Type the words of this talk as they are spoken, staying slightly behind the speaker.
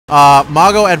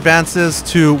Mago advances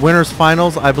to winners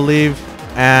finals, I believe,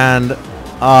 and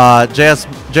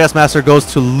JS Master goes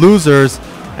to losers,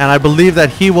 and I believe that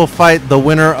he will fight the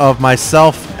winner of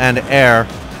myself and Air.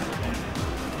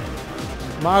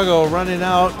 Mago running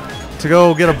out to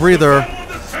go get a breather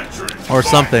or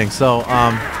something. So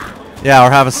yeah,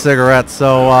 or have a cigarette.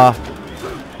 So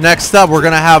next up, we're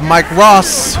gonna have Mike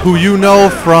Ross, who you know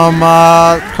from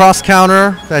Cross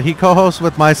Counter, that he co-hosts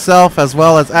with myself, as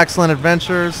well as Excellent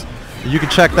Adventures. You can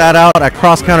check that out at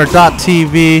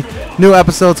crosscounter.tv. New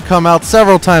episodes come out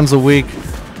several times a week.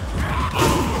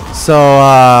 So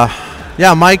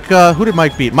yeah, Mike. Who did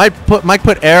Mike beat? Mike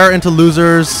put Air into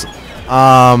losers.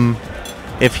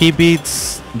 If he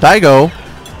beats Daigo,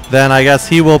 then I guess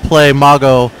he will play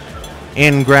Mago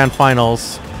in grand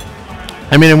finals.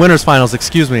 I mean, in winners finals,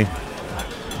 excuse me.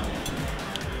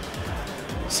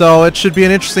 So it should be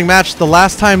an interesting match. The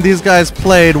last time these guys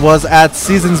played was at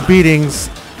Seasons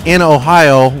Beatings in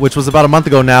Ohio, which was about a month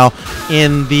ago now,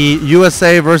 in the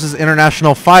USA versus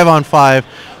International 5-on-5,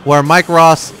 where Mike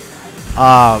Ross,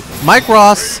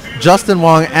 Justin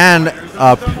Wong, and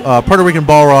Puerto Rican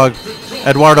Balrog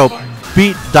Eduardo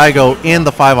beat Daigo in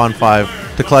the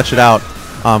 5-on-5 to clutch it out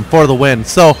for the win.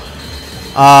 So,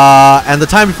 and the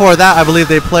time before that, I believe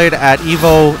they played at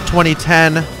EVO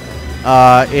 2010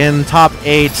 in top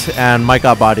 8, and Mike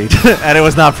got bodied, and it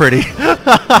was not pretty.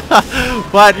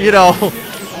 But you know,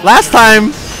 last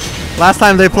time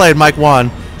they played, Mike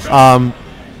won.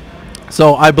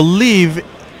 So I believe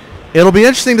it'll be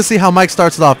interesting to see how Mike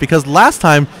starts it off, because last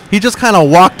time he just kind of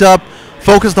walked up,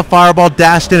 focused the fireball,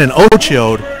 dashed in, and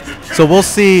Ochio'd. So we'll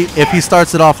see if he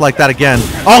starts it off like that again.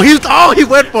 Oh, he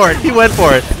went for it. He went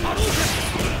for it.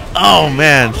 Oh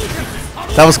man,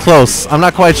 that was close. I'm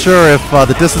not quite sure if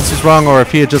the distance was wrong or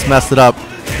if he had just messed it up,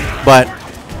 but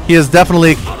he is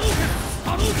definitely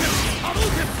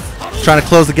trying to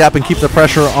close the gap and keep the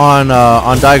pressure on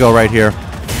Daigo right here.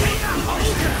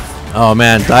 Oh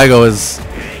man, Daigo's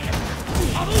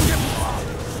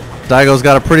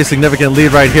got a pretty significant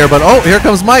lead right here, but oh, here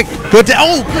comes Mike. Good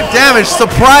damage.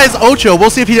 Surprise Ocho. We'll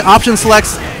see if he option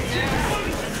selects.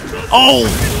 Oh,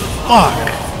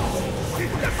 fuck.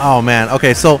 Oh man.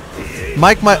 Okay, so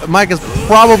Mike is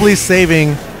probably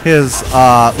saving his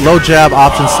low jab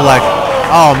option select.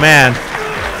 Oh man,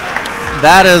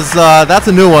 that's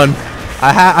a new one.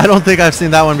 I don't think I've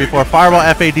seen that one before. Fireball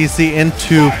FADC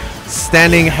into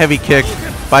standing heavy kick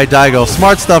by Daigo.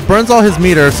 Smart stuff. Burns all his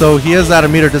meter, so he is at a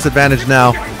meter disadvantage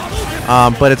now.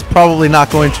 But it's probably not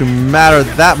going to matter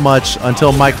that much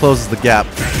until Mike closes the gap.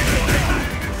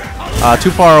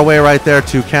 Too far away right there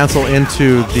to cancel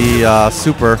into the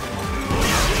super.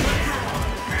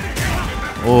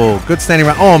 Oh, good standing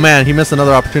round. Oh man, he missed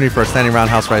another opportunity for a standing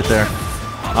roundhouse right there.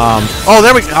 Oh,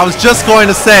 there we go. I was just going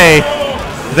to say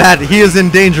that he is in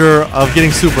danger of getting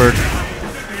supered.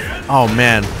 Oh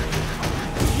man.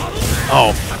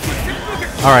 Oh.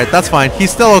 Alright, that's fine.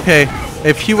 He's still okay.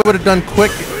 If he would have done quick...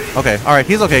 Okay, alright,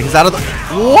 he's okay. He's out of the...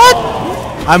 What?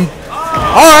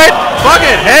 Alright, fuck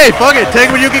it. Hey, fuck it. Take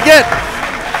what you could get.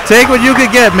 Take what you could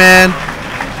get, man.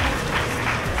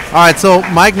 Alright, so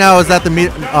Mike now is at the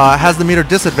has the meter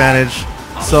disadvantage.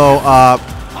 So,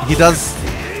 he does...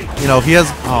 You know, he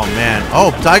has... Oh, man.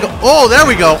 Oh, Daigo... Oh, there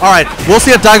we go. Alright, we'll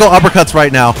see if Daigo uppercuts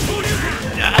right now.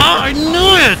 Oh, I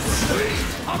knew it!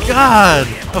 God,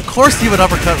 of course he would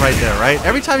uppercut right there, right?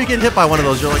 Every time you get hit by one of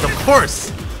those, you're like, of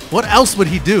course. What else would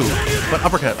he do but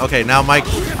uppercut? Okay, now Mike,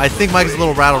 I think Mike's a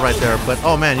little rattled right there, but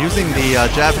oh man, using the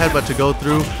jab headbutt to go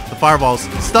through the fireballs,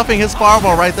 stuffing his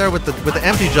fireball right there with the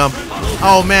empty jump.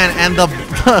 Oh man, and the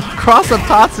cross up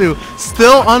Tatsu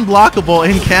still unblockable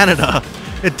in Canada.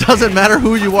 It doesn't matter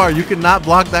who you are, you cannot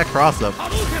block that cross up.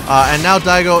 And now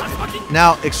Daigo,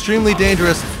 now extremely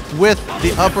dangerous with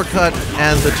the uppercut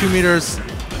and the 2 meters.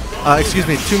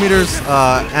 2 meters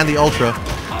and the ultra.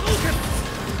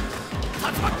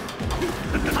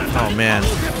 Oh man.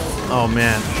 Oh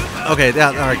man. Okay, yeah,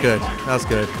 alright, good. That's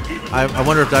good. I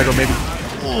wonder if Daigo maybe...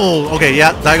 Oh, okay,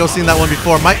 yeah, Daigo's seen that one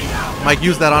before. Mike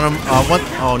used that on him.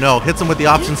 Oh no, hits him with the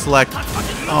option select.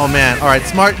 Oh man, alright,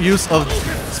 smart use of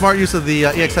the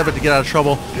EX headbutt to get out of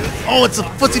trouble. Oh, it's a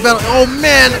footsie battle. Oh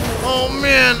man! Oh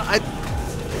man!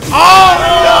 Oh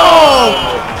no!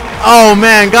 Oh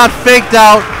man, got faked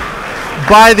out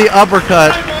by the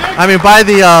uppercut. I mean, by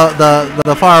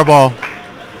the fireball.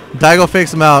 Daigo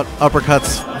fakes him out,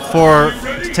 uppercuts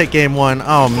to take game 1.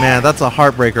 Oh man, that's a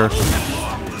heartbreaker.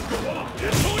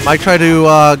 Mike tried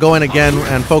to go in again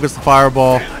and focus the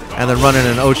fireball and then run in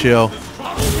an Ochio.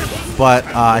 But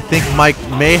I think Mike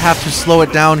may have to slow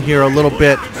it down here a little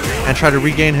bit and try to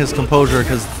regain his composure,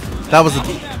 because that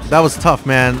was tough,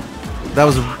 man. That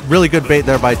was really good bait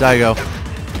there by Daigo.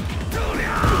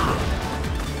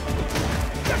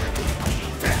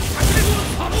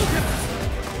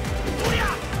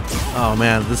 Oh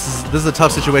man, this is a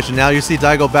tough situation. Now you see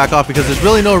Daigo back off because there's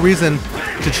really no reason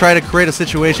to try to create a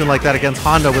situation like that against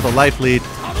Honda with a life lead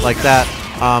like that.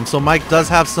 So Mike does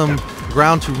have some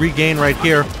ground to regain right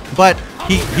here, but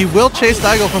he will chase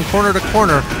Daigo from corner to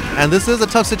corner, and this is a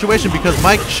tough situation because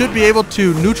Mike should be able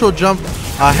to neutral jump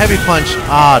heavy punch.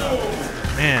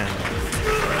 Man.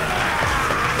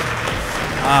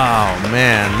 Oh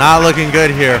man, not looking good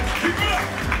here.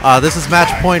 This is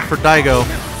match point for Daigo.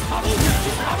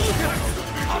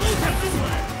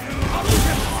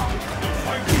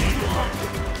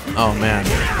 Oh man.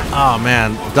 Oh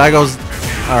man. Daigo's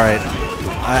alright.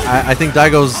 I think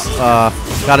Daigo's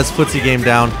got his footsie game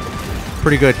down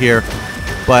pretty good here.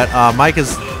 But Mike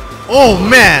is, oh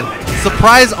man!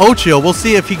 Surprise Ocho. We'll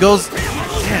see if he goes.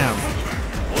 Damn.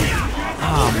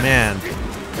 Oh man.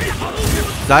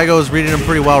 Daigo is reading him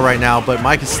pretty well right now, but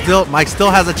Mike still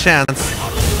has a chance.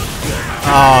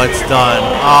 Oh, it's done.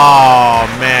 Oh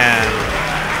man.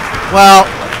 Well,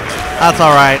 that's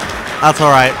alright. That's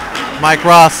alright. Mike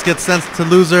Ross gets sent to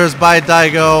losers by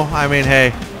Daigo. I mean, hey,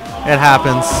 it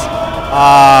happens.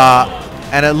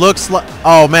 And it looks like,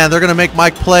 oh man, they're gonna make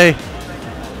Mike play.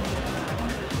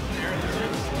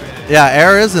 Yeah,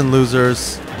 Air is in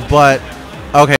losers, but